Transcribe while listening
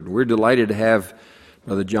We're delighted to have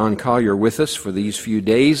Brother John Collier with us for these few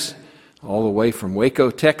days, all the way from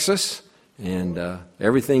Waco, Texas, and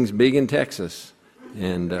everything's big in Texas.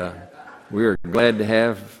 And we're glad to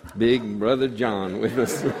have big Brother John with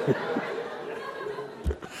us.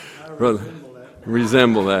 Brother,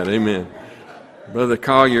 resemble that, amen. Brother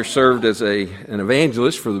Collier served as an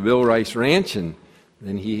evangelist for the Bill Rice Ranch, and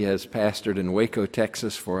then he has pastored in Waco,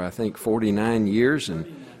 Texas for, I think, 49 years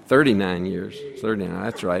and 39 years. 39,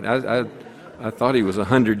 that's right. I thought he was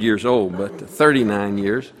 100 years old, but 39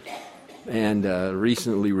 years. And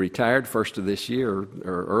recently retired, first of this year,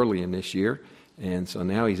 or early in this year. And so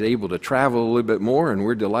now he's able to travel a little bit more, and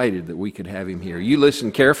we're delighted that we could have him here. You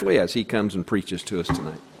listen carefully as he comes and preaches to us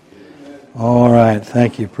tonight. All right.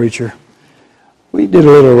 Thank you, preacher. We did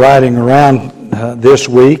a little riding around this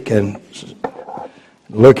week and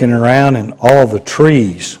looking around and all the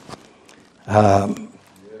trees.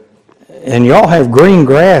 And y'all have green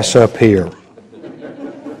grass up here.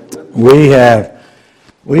 We have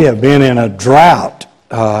been in a drought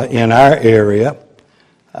in our area.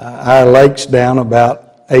 Our lake's down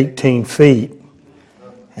about 18 feet.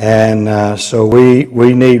 And so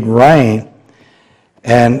we need rain.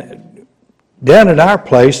 And down at our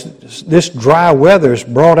place, this dry weather has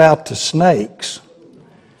brought out the snakes.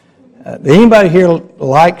 Anybody here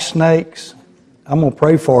like snakes? I'm going to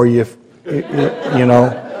pray for you if, you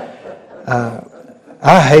know.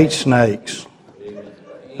 I hate snakes.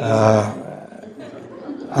 I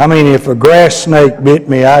mean, if a grass snake bit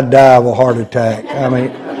me, I'd die of a heart attack. I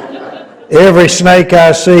mean, every snake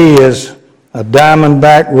I see is a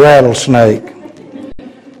diamondback rattlesnake.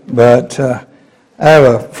 But I have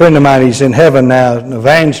a friend of mine, he's in heaven now, an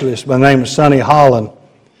evangelist by the name of Sonny Holland.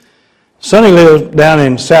 Sonny lives down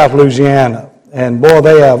in South Louisiana, and boy,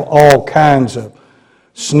 they have all kinds of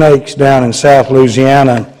snakes down in South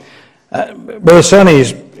Louisiana. Brother Sonny,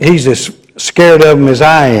 he's as scared of them as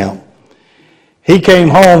I am. He came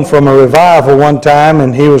home from a revival one time,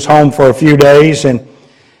 and he was home for a few days, and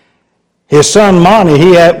his son Monty,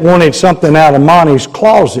 he had wanted something out of Monty's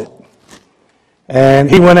closet.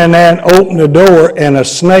 And he went in there and opened the door, and a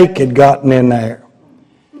snake had gotten in there.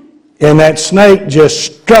 And that snake just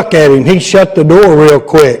struck at him. He shut the door real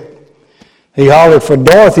quick. He hollered for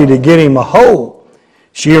Dorothy to get him a hoe.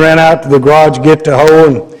 She ran out to the garage to get the hoe,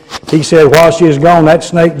 and he said while she was gone, that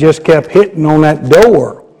snake just kept hitting on that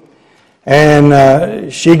door.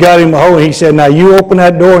 And she got him a hoe, and he said, now you open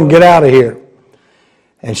that door and get out of here.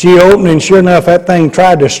 And she opened, and sure enough, that thing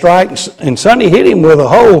tried to strike, and Sonny hit him with a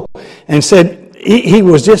hoe and said, he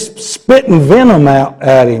was just spitting venom out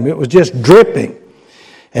at him. It was just dripping.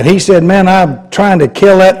 And he said, man, I'm trying to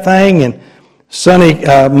kill that thing. And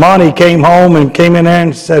Monty came home and came in there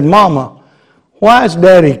and said, Mama, why is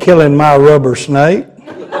Daddy killing my rubber snake?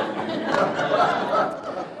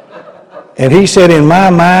 And he said, in my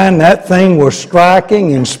mind, that thing was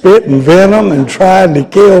striking and spitting venom and trying to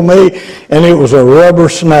kill me, and it was a rubber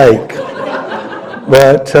snake.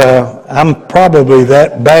 But I'm probably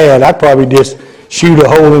that bad. I probably just shoot a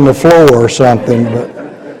hole in the floor or something.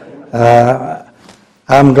 But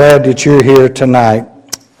I'm glad that you're here tonight.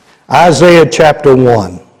 Isaiah chapter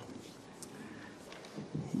 1.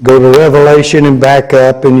 Go to Revelation and back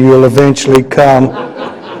up, and you'll eventually come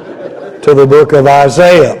to the book of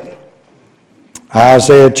Isaiah.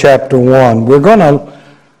 Isaiah chapter 1. We're going to,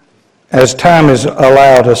 as time has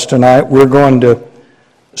allowed us tonight, we're going to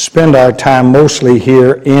spend our time mostly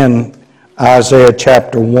here in Isaiah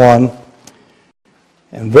chapter 1.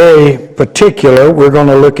 And very particular, we're going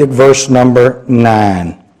to look at verse number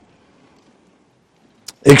 9.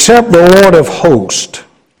 Except the Lord of hosts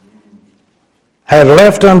had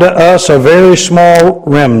left unto us a very small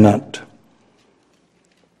remnant,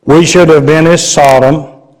 we should have been as Sodom,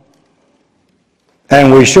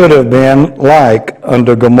 and we should have been like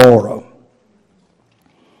unto Gomorrah.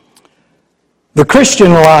 The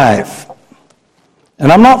Christian life, and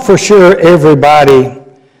I'm not for sure everybody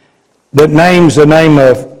that names the name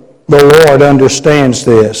of the Lord understands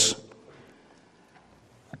this,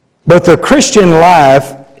 but the Christian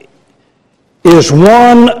life is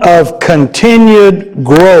one of continued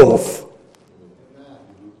growth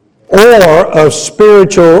or of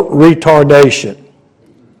spiritual retardation.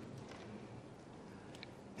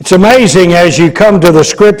 It's amazing as you come to the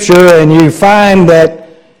Scripture and you find that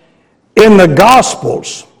in the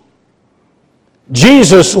Gospels,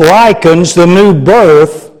 Jesus likens the new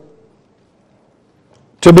birth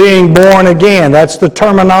to being born again. That's the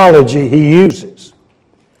terminology he uses.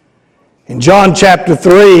 In John chapter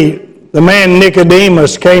 3, the man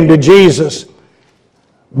Nicodemus came to Jesus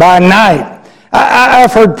by night.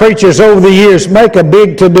 I've heard preachers over the years make a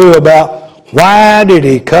big to-do about Why did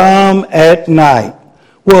he come at night?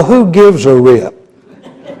 Well, who gives a rip?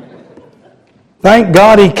 Thank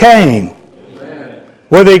God he came. Amen.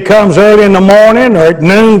 Whether he comes early in the morning or at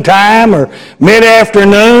noontime or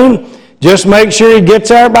mid-afternoon, just make sure he gets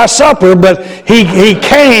there by supper. But he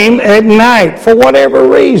came at night for whatever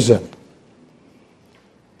reason.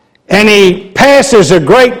 And he passes a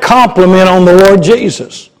great compliment on the Lord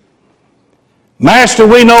Jesus. Master,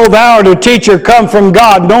 we know thou art a teacher come from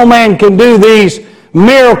God. No man can do these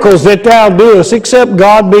miracles that thou doest except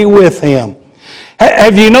God be with him.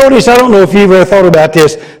 Have you noticed, I don't know if you've ever thought about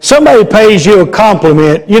this, somebody pays you a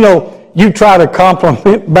compliment, you try to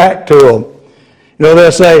compliment back to them.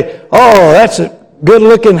 They'll say, oh, that's a good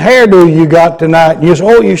looking hairdo you got tonight. And you say,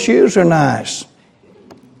 oh, your shoes are nice.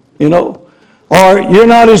 Or you're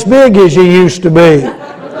not as big as you used to be.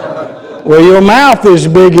 Well, your mouth is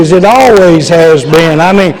as big as it always has been.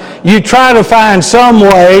 I mean, you try to find some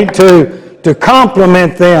way to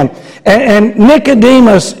compliment them. And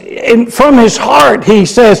Nicodemus, from his heart, he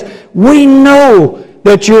says, we know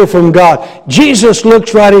that you're from God. Jesus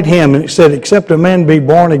looks right at him and said, except a man be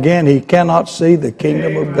born again, he cannot see the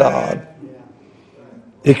kingdom of God.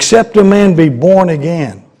 Except a man be born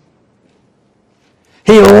again.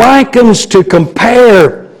 He likens to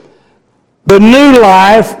compare the new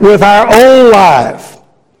life with our old life.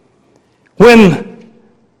 When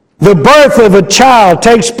the birth of a child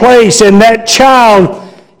takes place and that child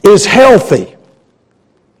is healthy,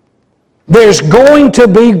 there's going to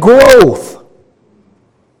be growth.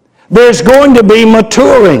 There's going to be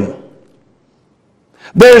maturing.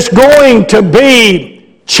 There's going to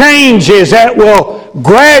be changes that will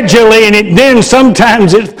gradually, and then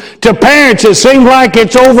sometimes to parents it seems like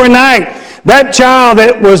it's overnight. That child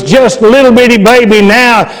that was just a little bitty baby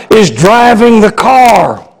now is driving the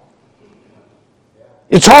car.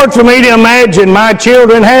 It's hard for me to imagine my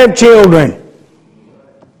children have children.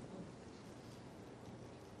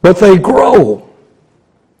 But they grow.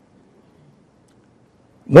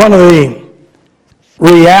 One of the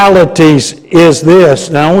realities is this.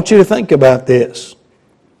 Now I want you to think about this.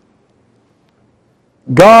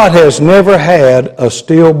 God has never had a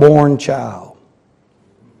stillborn child.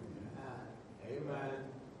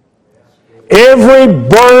 Every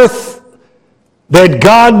birth that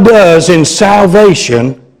God does in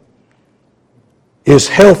salvation is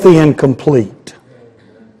healthy and complete.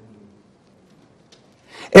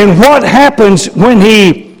 And what happens when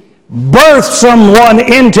he births someone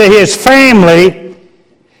into his family,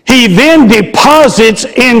 he then deposits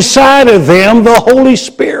inside of them the Holy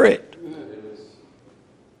Spirit.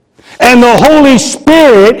 And the Holy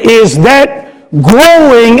Spirit is that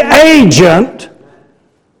growing agent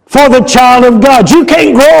for the child of God. You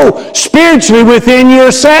can't grow spiritually within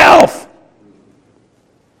yourself.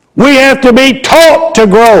 We have to be taught to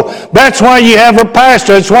grow. That's why you have a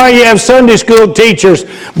pastor. That's why you have Sunday school teachers.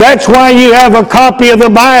 That's why you have a copy of the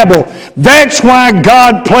Bible. That's why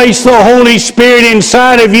God placed the Holy Spirit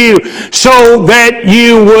inside of you, so that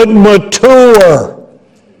you would mature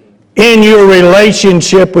in your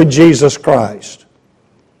relationship with Jesus Christ.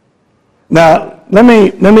 Now, let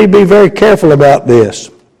me be very careful about this.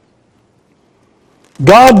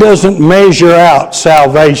 God doesn't measure out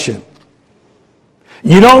salvation.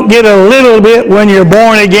 You don't get a little bit when you're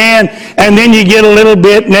born again, and then you get a little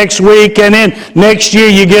bit next week, and then next year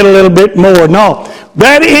you get a little bit more. No.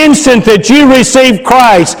 That instant that you receive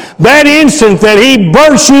Christ, that instant that He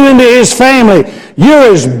births you into His family,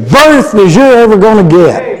 you're as birthed as you're ever going to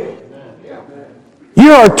get.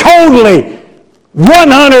 You are totally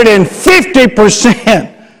 150%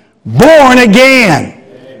 born again.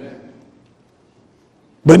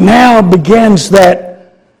 But now begins that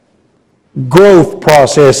growth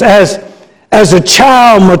process. As a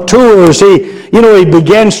child matures, he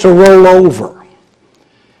begins to roll over.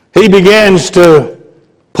 He begins to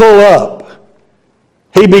pull up.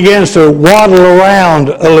 He begins to waddle around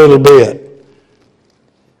a little bit.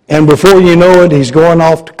 And before you know it, he's going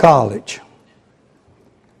off to college.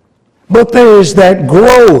 But there is that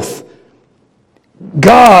growth.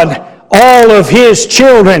 God, all of His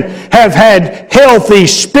children have had healthy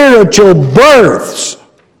spiritual births.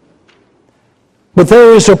 But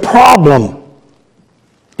there is a problem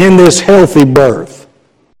in this healthy birth.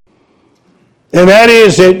 And that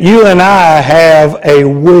is that you and I have a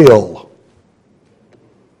will.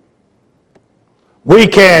 We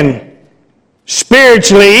can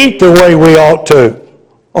spiritually eat the way we ought to,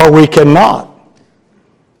 or we cannot.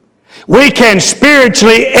 We can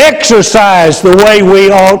spiritually exercise the way we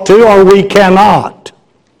ought to, or we cannot.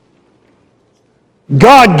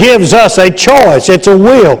 God gives us a choice. It's a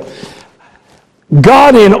will.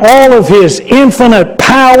 God, in all of His infinite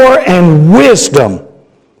power and wisdom,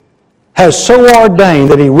 has so ordained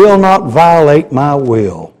that He will not violate my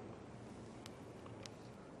will.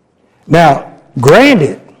 Now,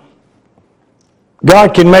 granted,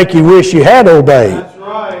 God can make you wish you had obeyed. That's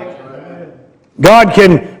right. God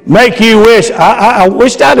can make you wish, I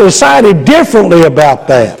wished I decided differently about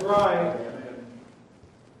that. That's right.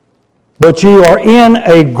 But you are in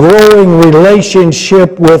a growing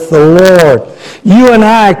relationship with the Lord. You and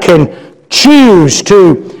I can choose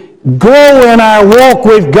to grow in our walk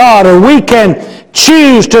with God, or we can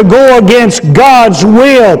choose to go against God's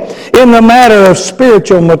will in the matter of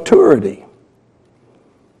spiritual maturity.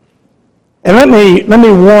 And let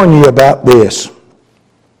me warn you about this.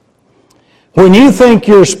 When you think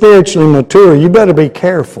you're spiritually mature, you better be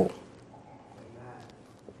careful.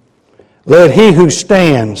 Let he who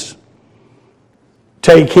stands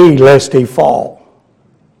take heed lest he fall.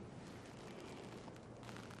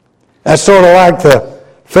 That's sort of like the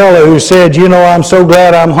fellow who said, you know, I'm so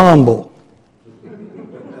glad I'm humble.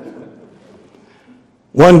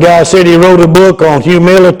 One guy said he wrote a book on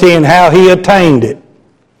humility and how he attained it.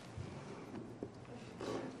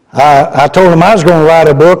 I told him I was going to write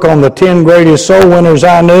a book on the 10 greatest soul winners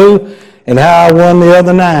I knew and how I won the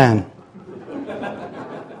other 9.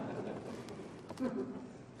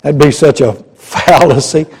 That'd be such a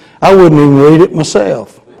fallacy. I wouldn't even read it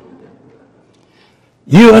myself.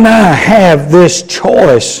 You and I have this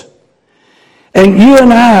choice. And you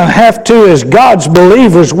and I have to, as God's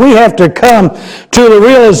believers, we have to come to the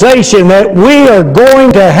realization that we are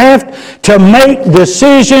going to have to make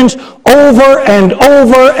decisions over and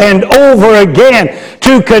over and over again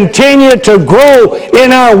to continue to grow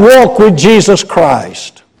in our walk with Jesus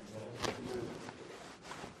Christ.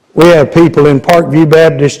 We have people in Parkview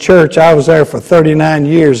Baptist Church. I was there for 39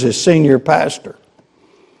 years as senior pastor.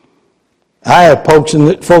 I have folks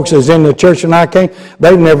that's in the church when I came,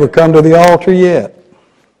 they've never come to the altar yet.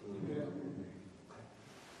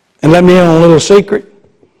 And let me in on a little secret.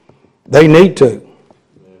 They need to.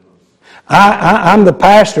 I'm the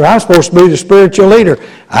pastor. I'm supposed to be the spiritual leader.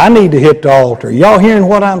 I need to hit the altar. Y'all hearing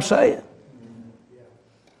what I'm saying?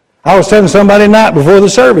 I was telling somebody tonight before the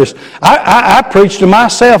service, I preach to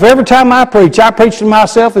myself. Every time I preach to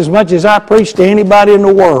myself as much as I preach to anybody in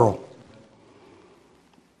the world.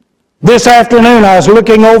 This afternoon I was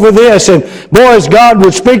looking over this, and boy, as God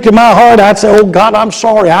would speak to my heart, I'd say, oh God, I'm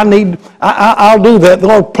sorry. I'll do that.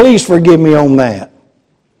 Lord, please forgive me on that.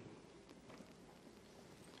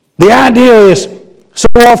 The idea is so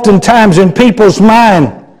oftentimes in people's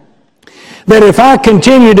mind that if I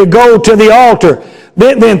continue to go to the altar,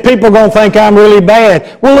 then people are going to think I'm really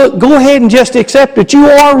bad. Well, look, go ahead and just accept it. You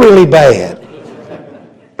are really bad.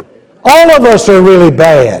 All of us are really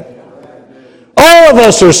bad. All of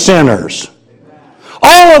us are sinners.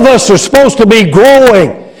 All of us are supposed to be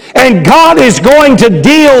growing. And God is going to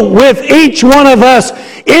deal with each one of us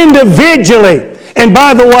individually. And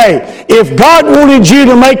by the way, if God wanted you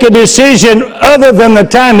to make a decision other than the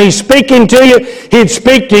time He's speaking to you, He'd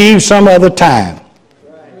speak to you some other time.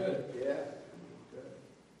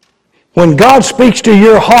 When God speaks to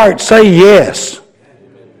your heart, say yes.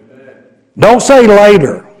 Don't say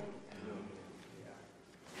later.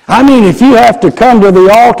 I mean, if you have to come to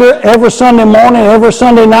the altar every Sunday morning, every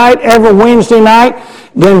Sunday night, every Wednesday night,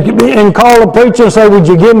 and call the preacher and say, would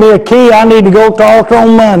you give me a key? I need to go to the altar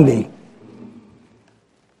on Monday.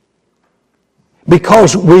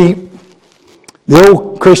 Because the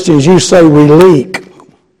old Christians, you say we leak.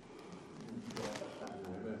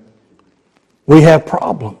 We have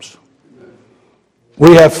problems.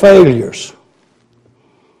 We have failures.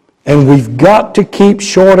 And we've got to keep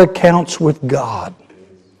short accounts with God.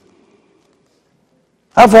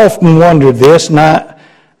 I've often wondered this, and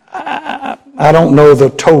I don't know the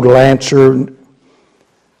total answer,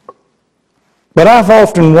 but I've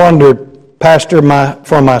often wondered, Pastor,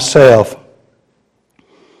 for myself,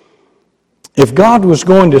 if God was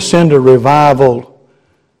going to send a revival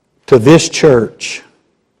to this church,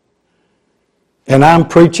 and I'm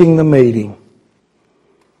preaching the meeting,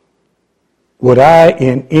 would I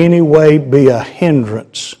in any way be a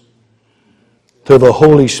hindrance to the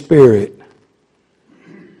Holy Spirit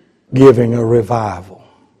giving a revival?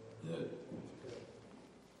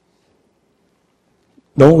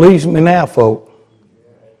 Don't leave me now, folk.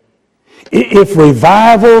 If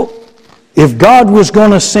God was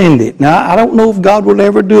going to send it, now I don't know if God would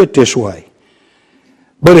ever do it this way,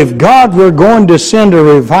 but if God were going to send a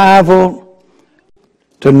revival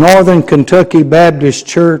to Northern Kentucky Baptist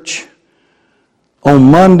Church on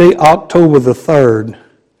Monday, October the 3rd,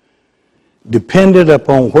 depended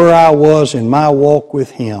upon where I was in my walk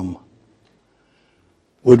with Him,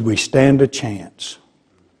 would we stand a chance?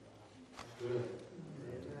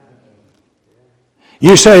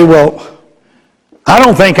 You say, well, I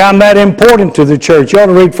don't think I'm that important to the church. You ought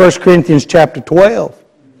to read 1 Corinthians chapter 12.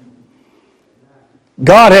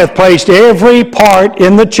 God hath placed every part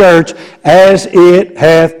in the church as it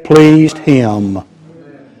hath pleased Him.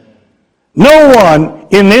 No one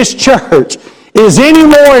in this church is any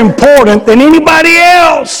more important than anybody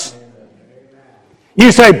else.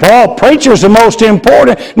 You say, Paul, preacher's the most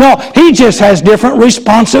important. No, he just has different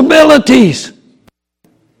responsibilities.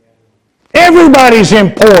 Everybody's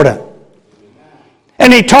important.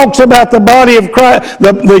 And he talks about the body of Christ,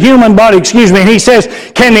 the human body, and he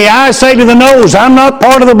says, can the eye say to the nose, I'm not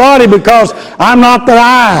part of the body because I'm not the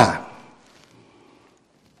eye?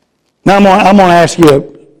 Now I'm going to ask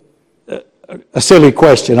you a silly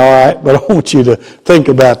question, all right? But I want you to think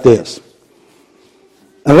about this.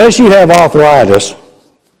 Unless you have arthritis,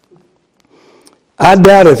 I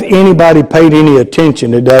doubt if anybody paid any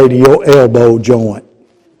attention today to your elbow joint.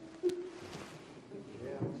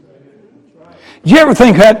 Do you ever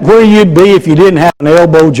think where you'd be if you didn't have an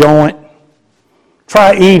elbow joint?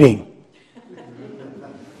 Try eating.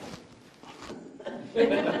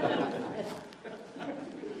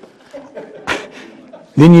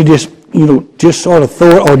 Then you just sort of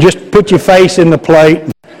throw it, or just put your face in the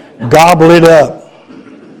plate and gobble it up.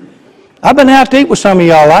 I've been out to eat with some of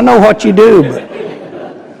y'all. I know what you do, but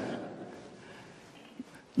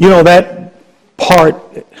that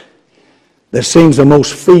part that seems the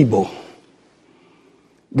most feeble,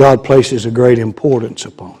 God places a great importance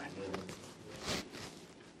upon it.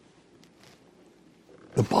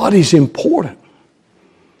 The body's important.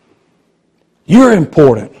 You're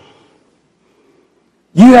important.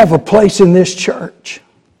 You have a place in this church.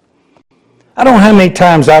 I don't know how many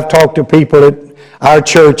times I've talked to people at our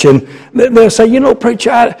church and they'll say,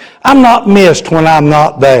 preacher, I'm not missed when I'm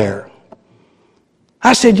not there.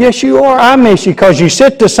 I said, yes, you are. I miss you because you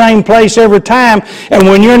sit the same place every time, and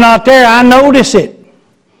when you're not there, I notice it.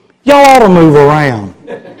 Y'all ought to move around.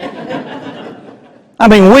 I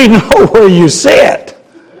mean, we know where you sit.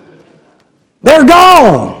 They're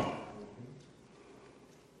gone.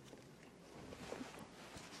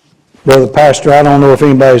 Brother Pastor, I don't know if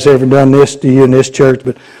anybody's ever done this to you in this church,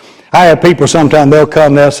 but I have people sometimes, they'll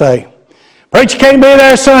come, they'll say, preacher can't be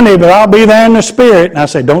there Sunday, but I'll be there in the spirit. And I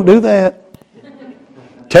say, don't do that.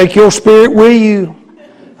 Take your spirit with you.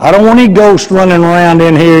 I don't want any ghosts running around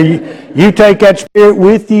in here. You take that spirit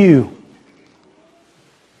with you.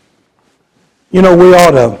 We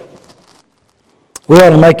ought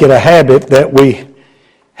to make it a habit that we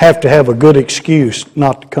have to have a good excuse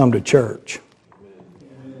not to come to church.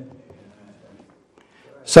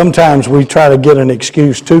 Sometimes we try to get an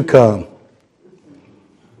excuse to come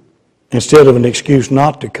instead of an excuse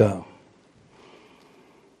not to come.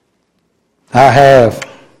 I have,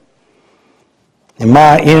 in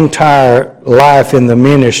my entire life in the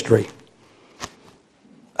ministry,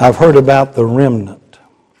 I've heard about the remnant.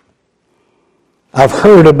 I've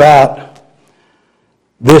heard about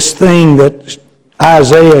this thing that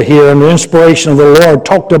Isaiah here and the inspiration of the Lord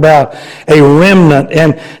talked about a remnant.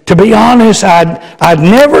 And to be honest, I'd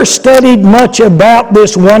never studied much about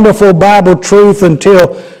this wonderful Bible truth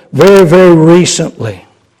until very, very recently.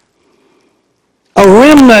 A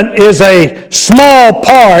remnant is a small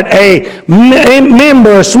part, a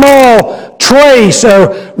member, a small trace,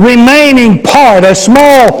 a remaining part, a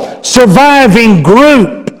small surviving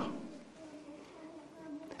group.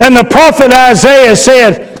 And the prophet Isaiah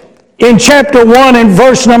said in chapter 1 and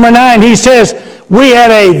verse number 9, he says, we had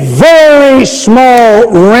a very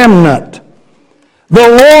small remnant. The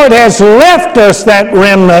Lord has left us that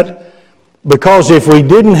remnant because if we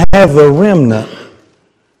didn't have the remnant,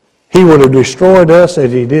 He would have destroyed us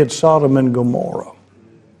as He did Sodom and Gomorrah.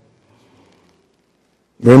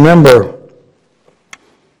 Remember,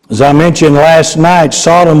 as I mentioned last night,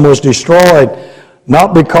 Sodom was destroyed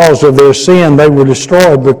not because of their sin. They were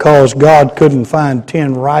destroyed because God couldn't find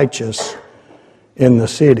 10 righteous in the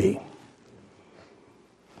city.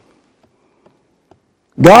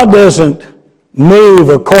 God doesn't move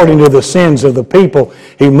according to the sins of the people.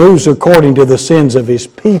 He moves according to the sins of His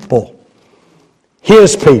people.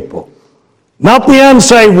 His people. Not the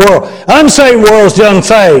unsaved world. Unsaved world's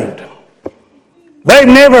unsaved. They've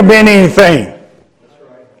never been anything.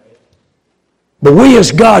 But we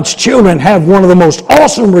as God's children have one of the most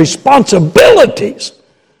awesome responsibilities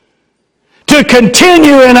to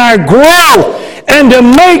continue in our growth and to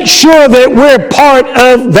make sure that we're part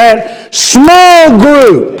of that small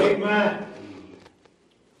group. Amen.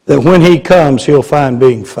 That when He comes, He'll find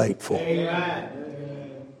being faithful. Amen.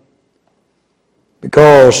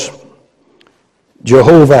 Because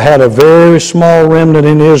Jehovah had a very small remnant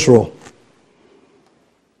in Israel,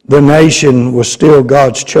 the nation was still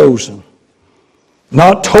God's chosen.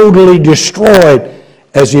 Not totally destroyed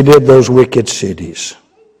as He did those wicked cities.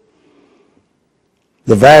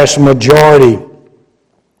 The vast majority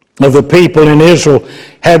of the people in Israel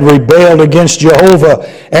had rebelled against Jehovah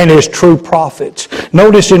and His true prophets.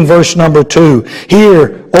 Notice in verse number 2,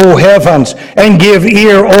 "Hear, O heavens, and give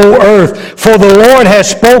ear, O earth, for the Lord has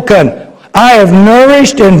spoken. I have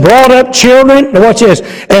nourished and brought up children," watch this,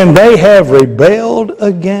 "and they have rebelled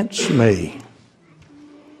against me."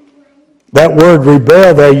 That word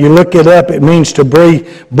rebel there, you look it up, it means to be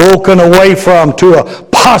broken away from, to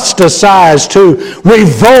apostatize, to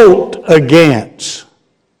revolt against.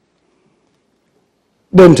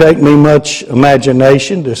 Doesn't take me much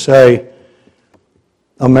imagination to say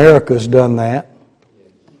America's done that.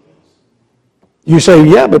 You say,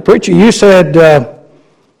 yeah, but preacher, you said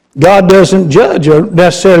God doesn't judge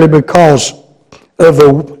necessarily because of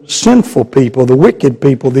the sinful people, the wicked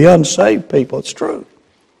people, the unsaved people. It's true.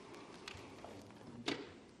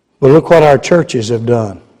 But look what our churches have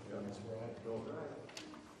done.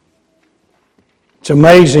 It's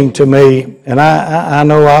amazing to me, and I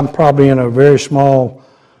know I'm probably in a very small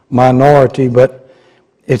minority, but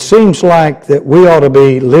it seems like that we ought to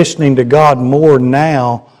be listening to God more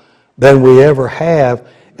now than we ever have,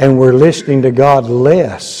 and we're listening to God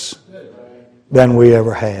less than we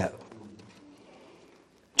ever have.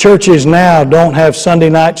 Churches now don't have Sunday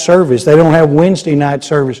night service. They don't have Wednesday night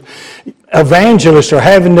service. Evangelists are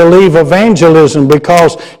having to leave evangelism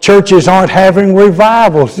because churches aren't having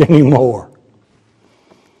revivals anymore.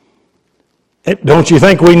 Don't you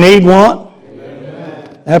think we need one?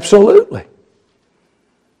 Amen. Absolutely.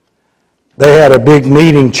 They had a big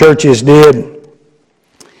meeting, churches did,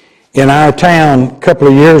 in our town a couple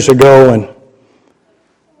of years ago, and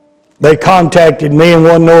they contacted me and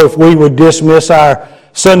wanted to know if we would dismiss our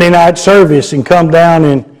Sunday night service and come down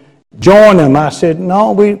and join them. I said,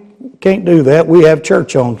 no, we can't do that. We have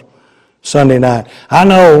church on Sunday night. I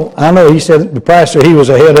know, he said, the pastor, he was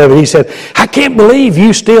ahead of it. He said, I can't believe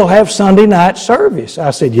you still have Sunday night service.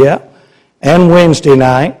 I said, yeah, and Wednesday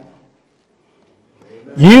night.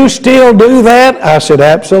 You still do that? I said,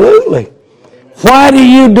 absolutely. Why do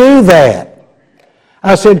you do that?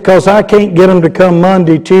 I said, because I can't get them to come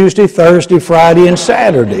Monday, Tuesday, Thursday, Friday, and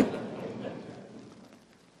Saturday.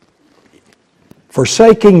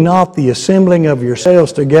 Forsaking not the assembling of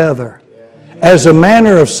yourselves together, as the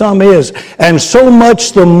manner of some is, and so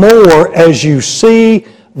much the more as you see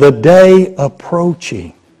the day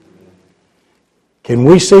approaching. Can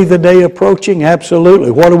we see the day approaching?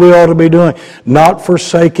 Absolutely. What do we ought to be doing? Not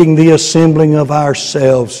forsaking the assembling of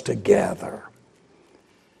ourselves together.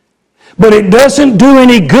 But it doesn't do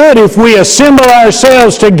any good if we assemble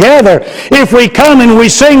ourselves together, if we come and we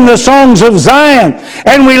sing the songs of Zion,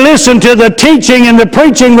 and we listen to the teaching and the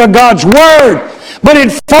preaching of God's Word, but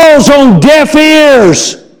it falls on deaf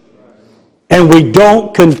ears, and we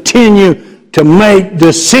don't continue to make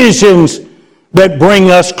decisions that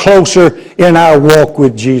bring us closer in our walk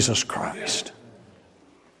with Jesus Christ.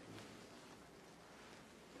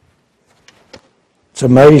 It's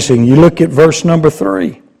amazing. You look at verse number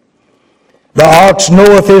 3. The ox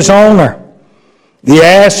knoweth his owner, the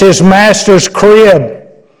ass his master's crib.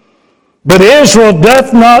 But Israel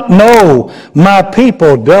doth not know, my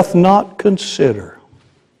people doth not consider.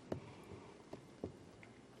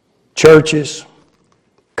 Churches,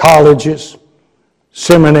 colleges,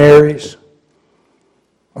 seminaries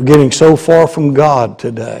are getting so far from God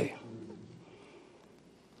today.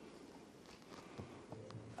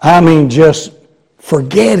 I mean, just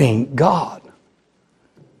forgetting God.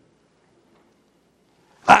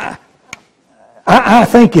 I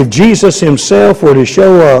think if Jesus Himself were to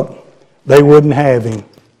show up, they wouldn't have Him.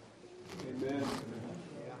 Amen.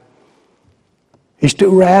 He's too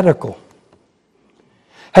radical.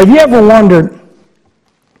 Have you ever wondered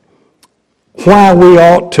why we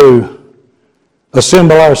ought to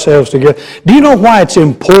assemble ourselves together? Do you know why it's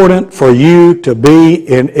important for you to be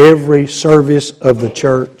in every service of the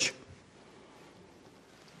church?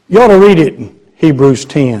 You ought to read it in Hebrews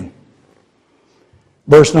 10,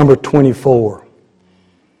 verse number 24.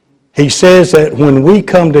 He says that when we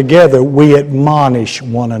come together, we admonish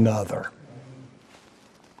one another.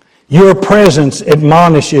 Your presence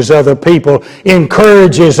admonishes other people,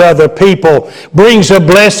 encourages other people, brings a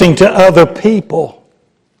blessing to other people.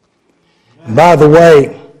 And by the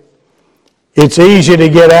way, it's easy to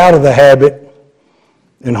get out of the habit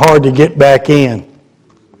and hard to get back in.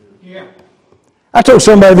 I told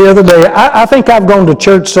somebody the other day, I think I've gone to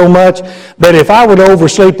church so much that if I would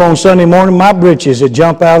oversleep on Sunday morning, my britches would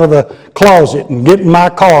jump out of the closet and get in my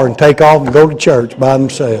car and take off and go to church by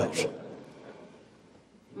themselves.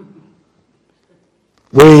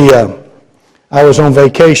 I was on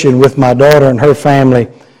vacation with my daughter and her family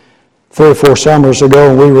 3 or 4 summers ago,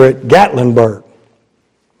 and we were at Gatlinburg.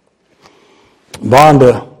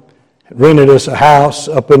 Vonda rented us a house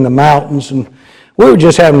up in the mountains, and we were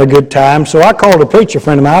just having a good time. So I called a preacher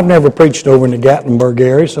friend of mine. I've never preached over in the Gatlinburg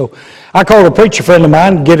area, so I called a preacher friend of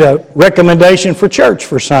mine to get a recommendation for church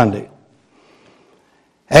for Sunday.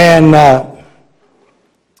 And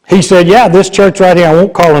he said, yeah, this church right here, I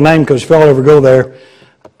won't call a name because if y'all ever go there,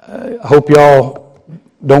 I hope y'all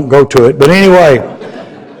don't go to it. But anyway,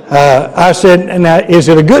 I said, now, is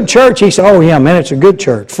it a good church? He said, oh yeah, man, it's a good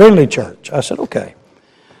church, friendly church. I said, okay.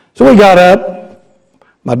 So we got up,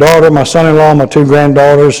 my daughter, my son-in-law, my 2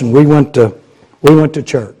 granddaughters, and we went to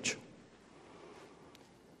church.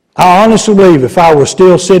 I honestly believe if I was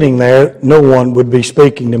still sitting there, no one would be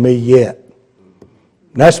speaking to me yet.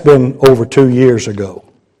 And that's been over 2 years ago.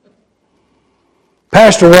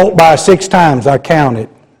 Pastor walked by 6 times, I counted.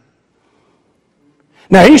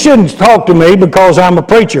 Now, he shouldn't talk to me because I'm a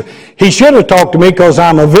preacher. He should have talked to me because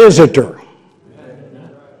I'm a visitor.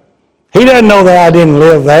 He doesn't know that I didn't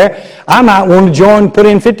live there. I might want to join and put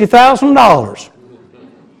in $50,000.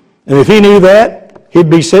 And if he knew that, he'd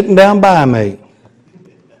be sitting down by me.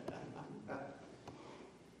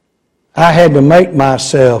 I had to make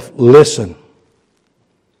myself listen.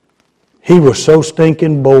 He was so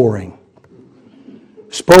stinking boring.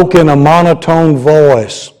 Spoke in a monotone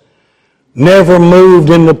voice. Never moved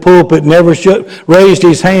in the pulpit, never raised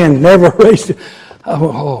his hand, never raised it.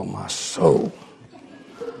 Oh, my soul.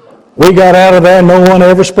 We got out of there, no one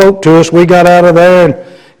ever spoke to us. We got out of there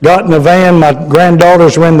and got in the van. My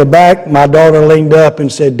granddaughters were in the back. My daughter leaned up and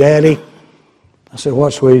said, Daddy. I said,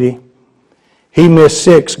 what, sweetie? He missed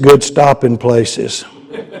 6 good stopping places.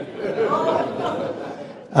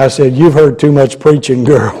 I said, you've heard too much preaching,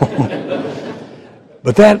 girl.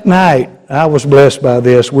 But that night, I was blessed by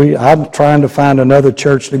this. I'm trying to find another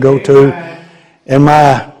church to go to. And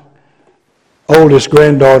my oldest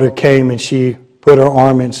granddaughter came and she put her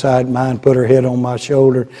arm inside mine, put her head on my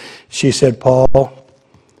shoulder. She said, Paul,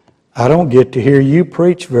 I don't get to hear you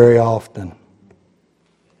preach very often.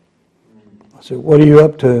 I said, what are you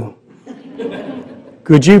up to?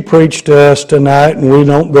 Could you preach to us tonight and we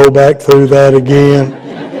don't go back through that again?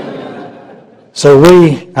 So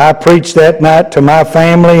I preached that night to my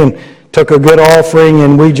family and took a good offering,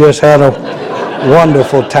 and we just had a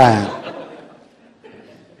wonderful time.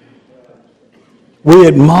 We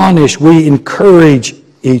admonish, we encourage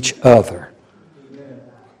each other.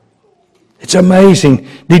 It's amazing.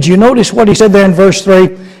 Did you notice what he said there in verse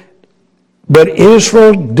 3? But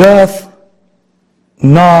Israel doth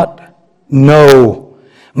not know.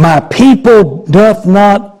 My people doth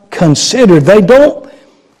not consider. They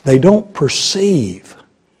don't perceive.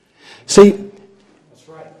 See,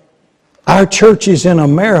 our churches in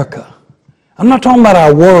America, I'm not talking about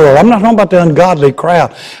our world, I'm not talking about the ungodly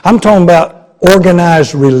crowd, I'm talking about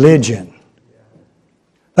organized religion.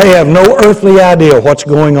 They have no earthly idea what's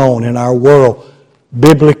going on in our world,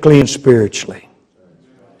 biblically and spiritually.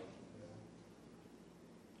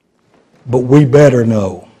 But we better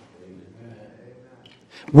know.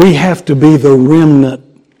 We have to be the remnant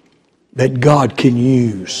that God can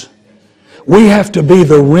use. We have to be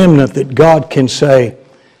the remnant that God can say,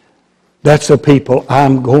 that's the people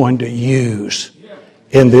I'm going to use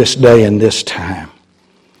in this day and this time.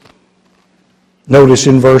 Notice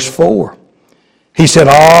in verse 4. He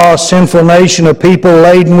said, sinful nation, a people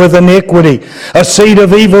laden with iniquity, a seed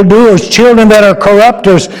of evildoers, children that are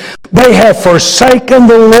corrupters. They have forsaken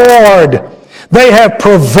the Lord. They have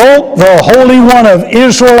provoked the Holy One of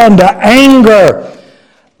Israel unto anger.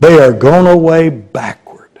 They are gone away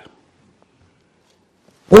backward.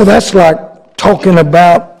 Well, that's like talking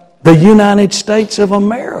about the United States of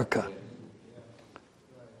America.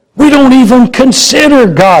 We don't even consider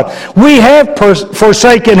God. We have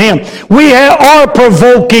forsaken Him. We are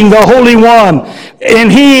provoking the Holy One,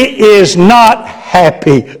 and He is not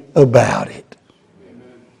happy about it.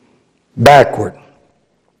 Backward.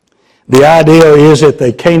 The idea is that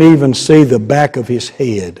they can't even see the back of His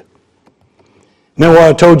head. Remember what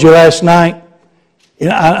I told you last night?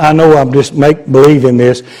 I know I'm just make-believe in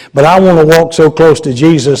this, but I want to walk so close to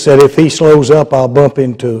Jesus that if He slows up, I'll bump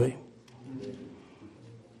into Him.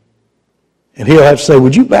 And He'll have to say,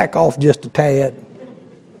 would you back off just a tad?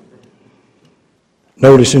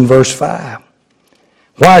 Notice in verse 5.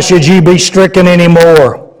 Why should ye be stricken any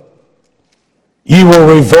more? You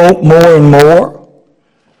will revolt more and more.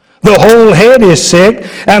 The whole head is sick,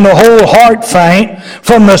 and the whole heart faint.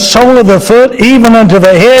 From the sole of the foot even unto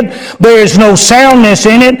the head, there is no soundness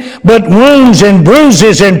in it, but wounds and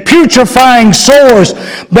bruises and putrefying sores.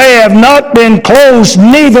 They have not been closed,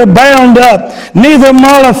 neither bound up, neither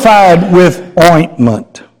mollified with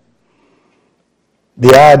ointment.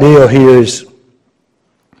 The ideal here is,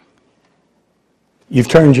 you've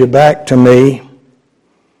turned your back to me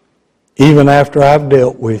even after I've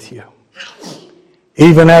dealt with you.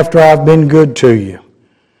 Even after I've been good to you.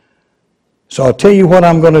 So I'll tell you what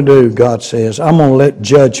I'm going to do, God says. I'm going to let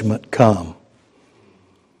judgment come.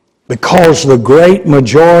 Because the great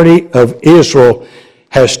majority of Israel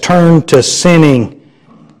has turned to sinning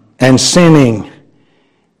and sinning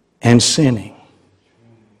and sinning.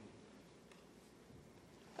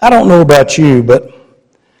 I don't know about you, but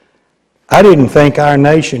I didn't think our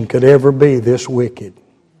nation could ever be this wicked.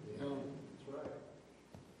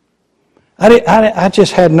 I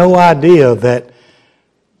just had no idea that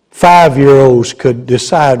 5-year-olds could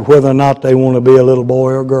decide whether or not they want to be a little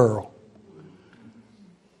boy or girl.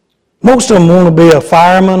 Most of them want to be a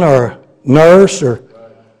fireman or a nurse, or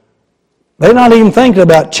they're not even thinking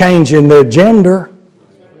about changing their gender.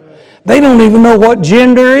 They don't even know what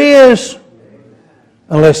gender is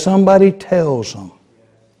unless somebody tells them.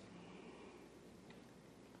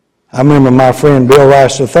 I remember my friend Bill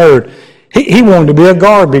Rice III. He wanted to be a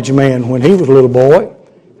garbage man when he was a little boy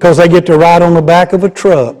because they get to ride on the back of a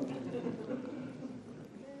truck.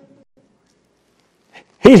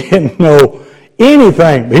 He didn't know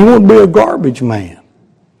anything, but he wanted to be a garbage man.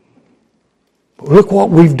 But look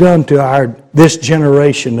what we've done to this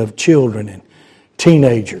generation of children and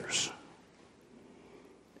teenagers.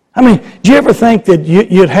 I mean, do you ever think that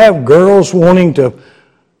you'd have girls wanting to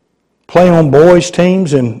play on boys'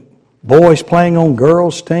 teams and boys playing on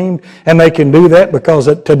girls' teams, and they can do that because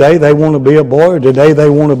today they want to be a boy or today they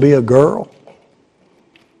want to be a girl?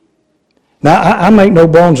 Now, I make no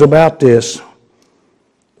bones about this.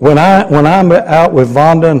 When I'm out with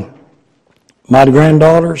Vonda and my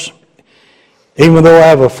granddaughters, even though I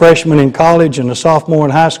have a freshman in college and a sophomore in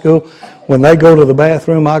high school, when they go to the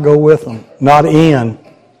bathroom, I go with them. Not in,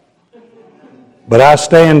 but I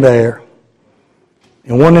stand there.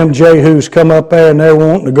 And one of them Jehus come up there and they're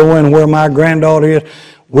wanting to go in where my granddaughter is,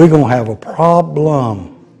 we're going to have a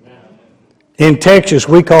problem. In Texas,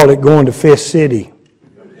 we call it going to Fist City.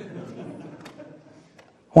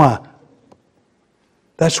 Why?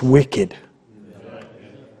 That's wicked.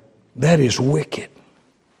 That is wicked.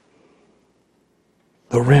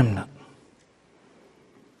 The remnant.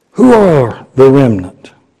 Who are the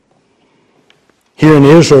remnant? Here in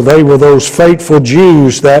Israel, they were those faithful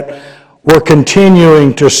Jews that were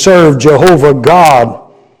continuing to serve Jehovah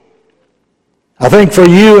God. I think for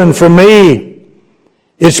you and for me,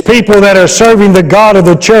 it's people that are serving the God of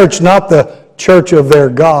the church, not the church of their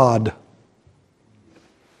God.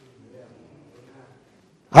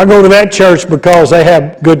 I go to that church because they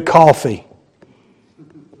have good coffee.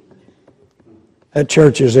 That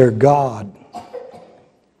church is their God.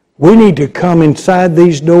 We need to come inside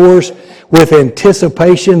these doors with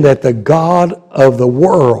anticipation that the God of the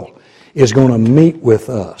world is going to meet with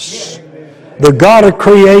us. The God of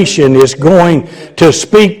creation is going to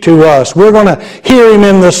speak to us. We're going to hear Him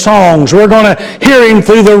in the songs. We're going to hear Him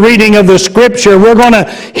through the reading of the Scripture. We're going to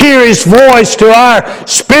hear His voice to our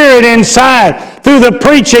spirit inside through the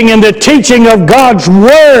preaching and the teaching of God's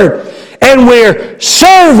Word. And we're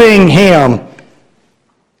serving Him.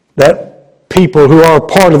 That people who are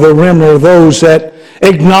part of the remnant are those that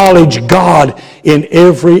acknowledge God in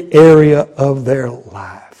every area of their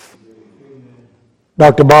life.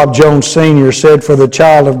 Dr. Bob Jones Sr. said, for the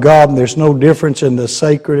child of God, there's no difference in the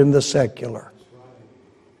sacred and the secular.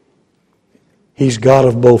 He's God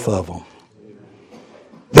of both of them.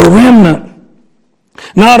 The remnant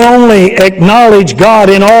not only acknowledge God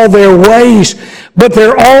in all their ways, but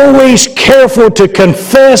they're always careful to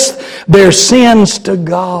confess their sins to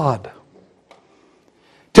God.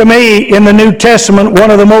 To me, in the New Testament, one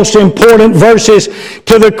of the most important verses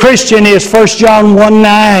to the Christian is 1 John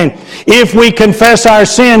 1:9. If we confess our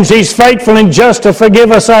sins, He's faithful and just to forgive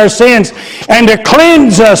us our sins and to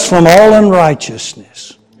cleanse us from all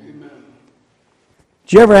unrighteousness.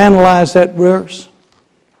 Did you ever analyze that verse?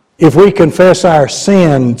 If we confess our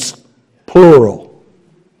sins, plural.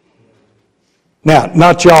 Now,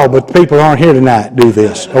 not y'all, but people aren't here tonight do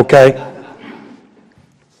this, okay?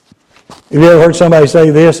 Have you ever heard somebody say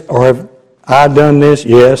this? Or have I done this?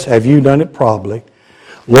 Yes. Have you done it? Probably.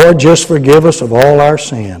 Lord, just forgive us of all our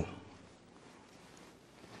sin.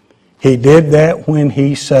 He did that when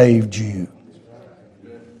He saved you.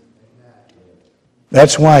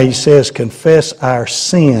 That's why he says, confess our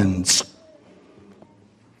sins.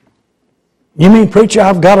 You mean, preacher,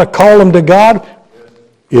 I've got to call them to God?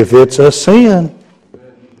 If it's a sin.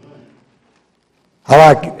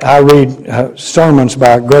 I read sermons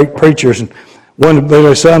by great preachers, and one of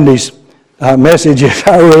Billy Sunday's messages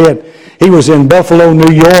I read, he was in Buffalo,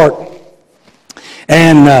 New York,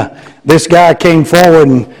 and this guy came forward,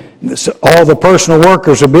 and all the personal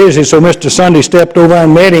workers are busy, so Mr. Sunday stepped over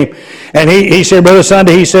and met him, and he said, Brother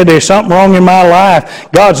Sunday, he said, there's something wrong in my life.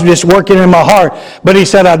 God's just working in my heart. But he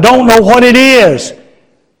said, I don't know what it is.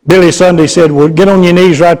 Billy Sunday said, well, get on your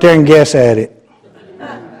knees right there and guess at it.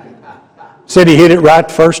 Said he hit it right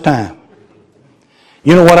the first time.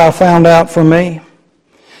 You know what I found out for me?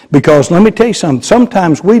 Because let me tell you something,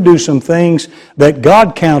 sometimes we do some things that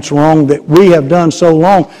God counts wrong that we have done so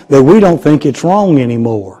long that we don't think it's wrong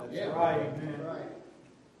anymore.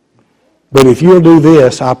 But if you'll do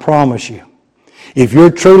this, I promise you, if you're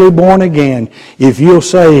truly born again, if you'll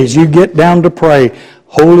say as you get down to pray,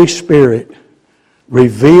 Holy Spirit,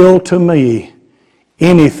 reveal to me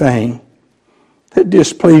anything that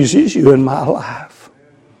displeases you in my life.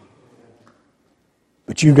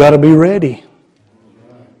 But you got to be ready,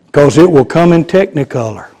 because it will come in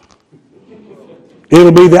Technicolor.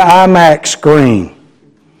 It'll be the IMAX screen.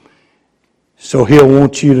 So he'll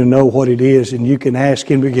want you to know what it is, and you can ask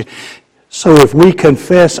him again. So if we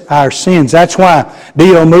confess our sins, that's why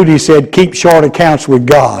D.L. Moody said, keep short accounts with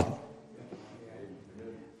God.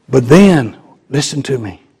 But then, listen to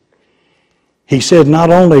me. He said,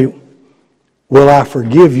 not only will I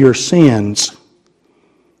forgive your sins,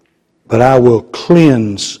 but I will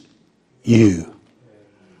cleanse you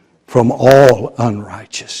from all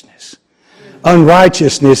unrighteousness.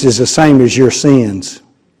 Unrighteousness is the same as your sins.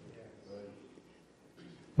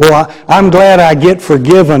 Well, I'm glad I get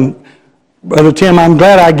forgiven. Brother Tim, I'm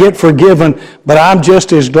glad I get forgiven, but I'm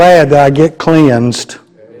just as glad that I get cleansed.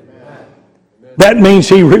 Amen. That means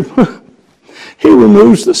He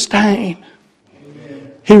removes the stain.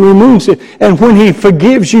 Amen. He removes it. And when He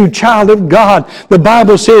forgives you, child of God, the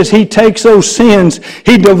Bible says He takes those sins,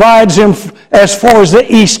 He divides them as far as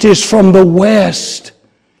the east is from the west.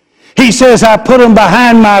 He says, I put them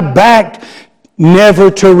behind my back, never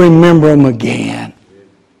to remember them again.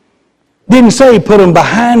 Didn't say He put them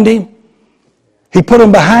behind Him. He put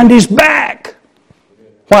them behind His back.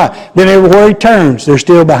 Why? Then everywhere He turns, they're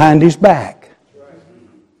still behind His back.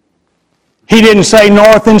 He didn't say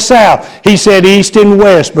north and south. He said east and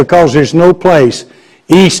west, because there's no place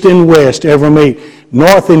east and west ever meet.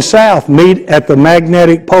 North and south meet at the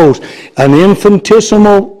magnetic poles. An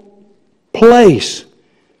infinitesimal place.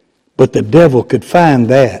 But the devil could find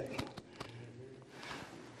that.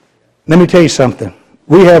 Let me tell you something.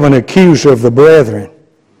 We have an accuser of the brethren.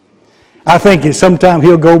 I think sometimes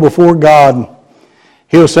he'll go before God and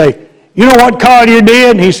he'll say, you know what Collier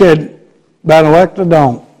did? And he said, by the elect I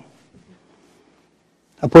don't.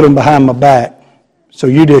 I put him behind my back, so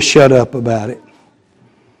you just shut up about it.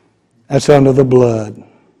 That's under the blood.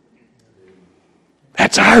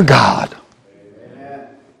 That's our God.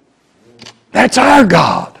 That's our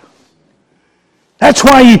God. That's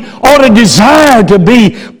why you ought to desire to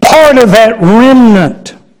be part of that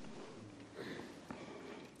remnant.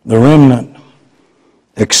 The remnant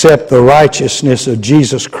accept the righteousness of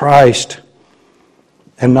Jesus Christ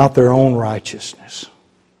and not their own righteousness.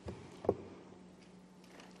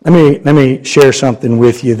 Let me share something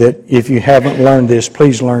with you that if you haven't learned this,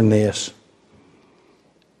 please learn this.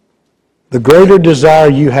 The greater desire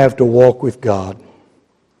you have to walk with God,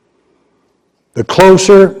 the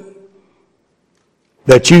closer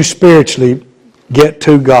that you spiritually get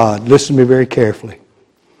to God, listen to me very carefully,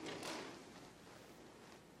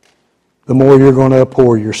 the more you're going to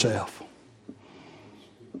abhor yourself.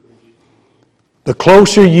 The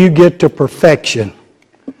closer you get to perfection,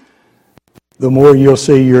 the more you'll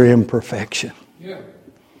see your imperfection. Yeah.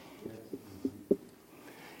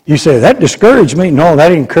 You say, that discouraged me. No,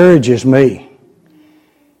 that encourages me.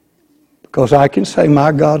 Because I can say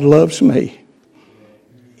my God loves me,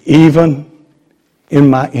 even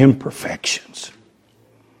in my imperfections.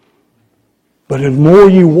 But the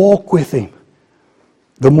more you walk with Him,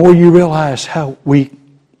 the more you realize how we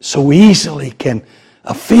so easily can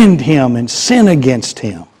offend Him and sin against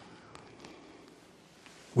Him.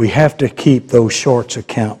 We have to keep those shorts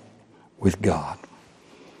account with God.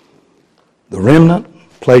 The remnant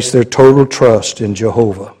place their total trust in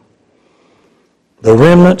Jehovah. The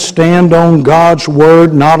remnant stand on God's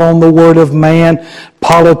word, not on the word of man,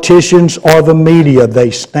 politicians, or the media.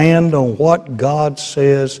 They stand on what God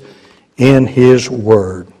says in His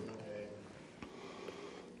word.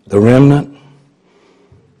 The remnant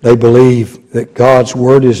They believe that God's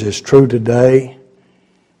Word is as true today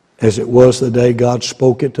as it was the day God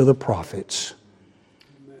spoke it to the prophets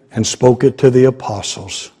and spoke it to the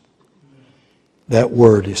apostles. That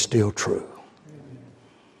Word is still true.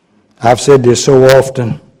 I've said this so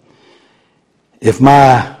often. If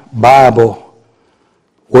my Bible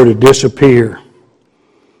were to disappear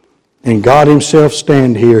and God Himself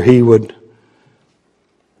stand here, He would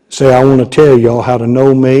say, I want to tell y'all how to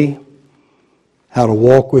know me, how to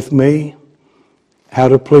walk with me, how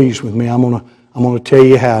to please with me. I'm going to tell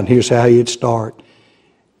you how, and here's how He'd start.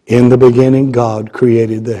 In the beginning, God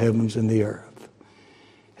created the heavens and the earth.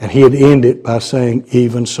 And He'd end it by saying,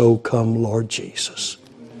 even so come Lord Jesus.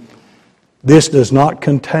 This does not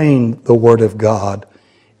contain the Word of God.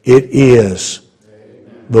 It is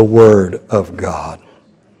the Word of God.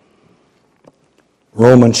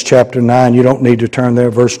 Romans chapter 9, you don't need to turn there,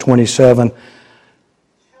 verse 27.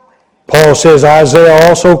 Paul says, Isaiah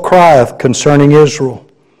also crieth concerning Israel.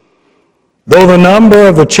 Though the number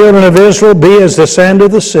of the children of Israel be as the sand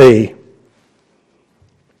of the sea,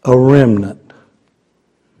 a remnant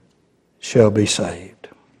shall be saved.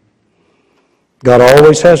 God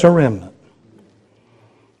always has a remnant.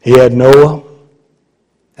 He had Noah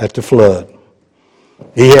at the flood.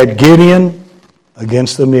 He had Gideon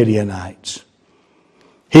against the Midianites.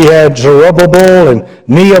 He had Zerubbabel and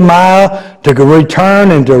Nehemiah to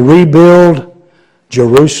return and to rebuild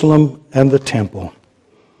Jerusalem and the temple.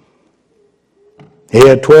 He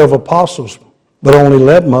had 12 apostles, but only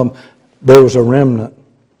 11 of them, there was a remnant.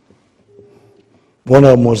 One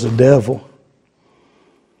of them was the devil.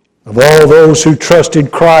 Of all those who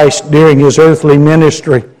trusted Christ during His earthly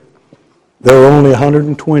ministry, there were only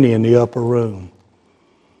 120 in the upper room.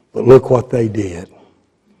 But look what they did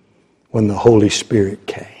when the Holy Spirit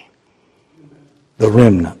came. The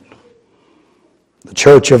remnant. The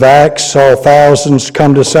church of Acts saw thousands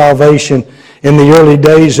come to salvation in the early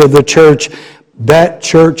days of the church. That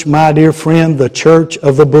church, my dear friend, the church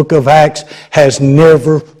of the book of Acts, has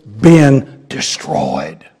never been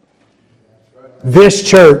destroyed. This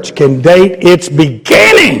church can date its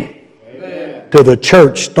beginning to the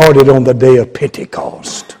church started on the day of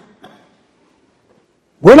Pentecost.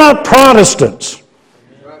 We're not Protestants.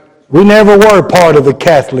 We never were part of the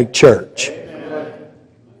Catholic Church.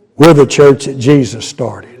 We're the church that Jesus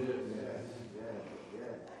started.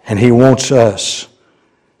 And He wants us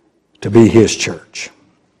to be His church.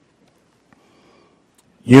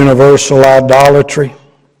 Universal idolatry.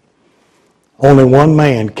 Only one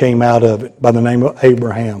man came out of it by the name of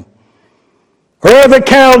Abraham. Ur of the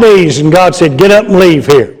Chaldees, and God said, get up and leave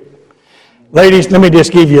here. Ladies, let me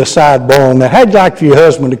just give you a sidebar on that. How'd you like for your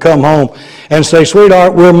husband to come home and say,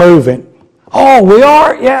 sweetheart, we're moving? Oh, we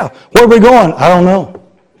are? Yeah. Where are we going? I don't know.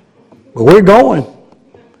 But we're going.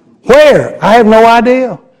 Where? I have no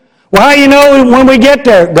idea. Well, how do you know when we get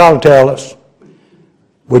there? God will tell us.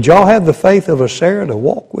 Would y'all have the faith of a Sarah to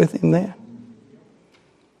walk with Him then?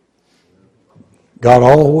 God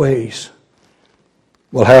always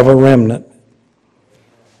will have a remnant.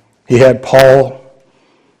 He had Paul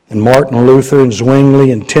and Martin Luther and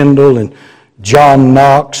Zwingli and Tyndale and John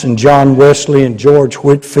Knox and John Wesley and George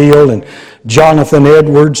Whitefield and Jonathan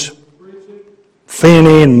Edwards,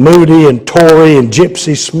 Finney and Moody and Torrey and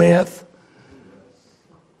Gypsy Smith.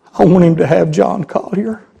 I want Him to have John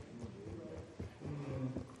Collier.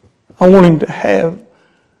 I want Him to have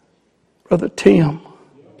Brother Tim.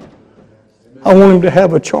 I want Him to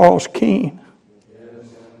have a Charles Keene.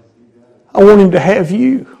 I want Him to have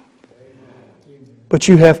you. But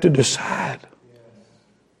you have to decide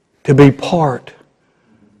to be part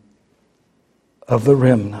of the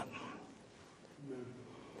remnant.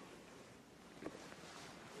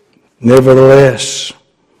 Nevertheless,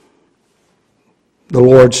 the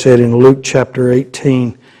Lord said in Luke chapter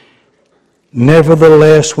 18,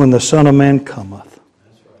 nevertheless, when the Son of Man cometh,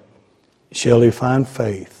 shall He find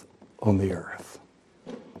faith on the earth.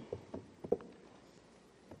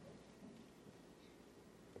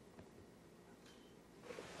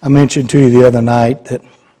 I mentioned to you the other night that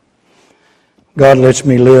God lets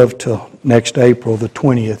me live till next April the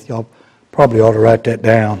 20th. Y'all probably ought to write that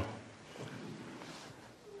down.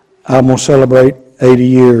 I'm going to celebrate 80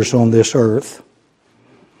 years on this earth.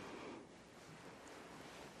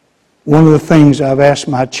 One of the things I've asked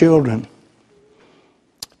my children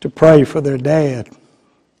to pray for their dad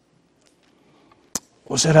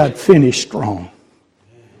was that I'd finish strong.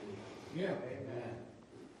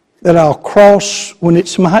 That I'll cross when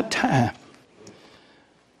it's my time.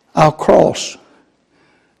 I'll cross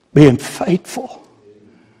being faithful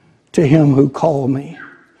to Him who called me,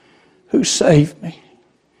 who saved me.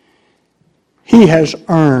 He has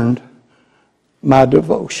earned my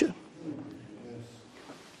devotion.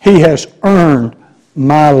 He has earned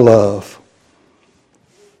my love.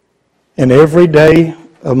 And every day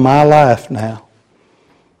of my life now,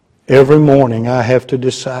 every morning I have to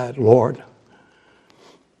decide, Lord,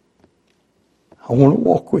 I want to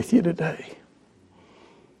walk with you today.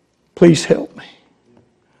 Please help me.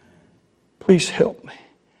 Please help me.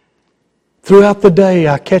 Throughout the day,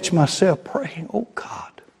 I catch myself praying, oh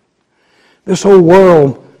God, this whole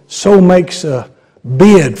world so makes a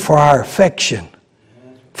bid for our affection,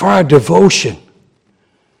 for our devotion.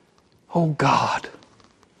 Oh God,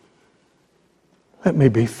 let me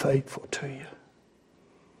be faithful to you.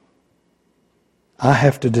 I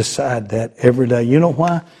have to decide that every day. You know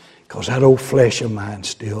why? Because that old flesh of mine's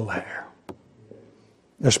still there.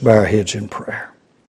 Let's bow our heads in prayer.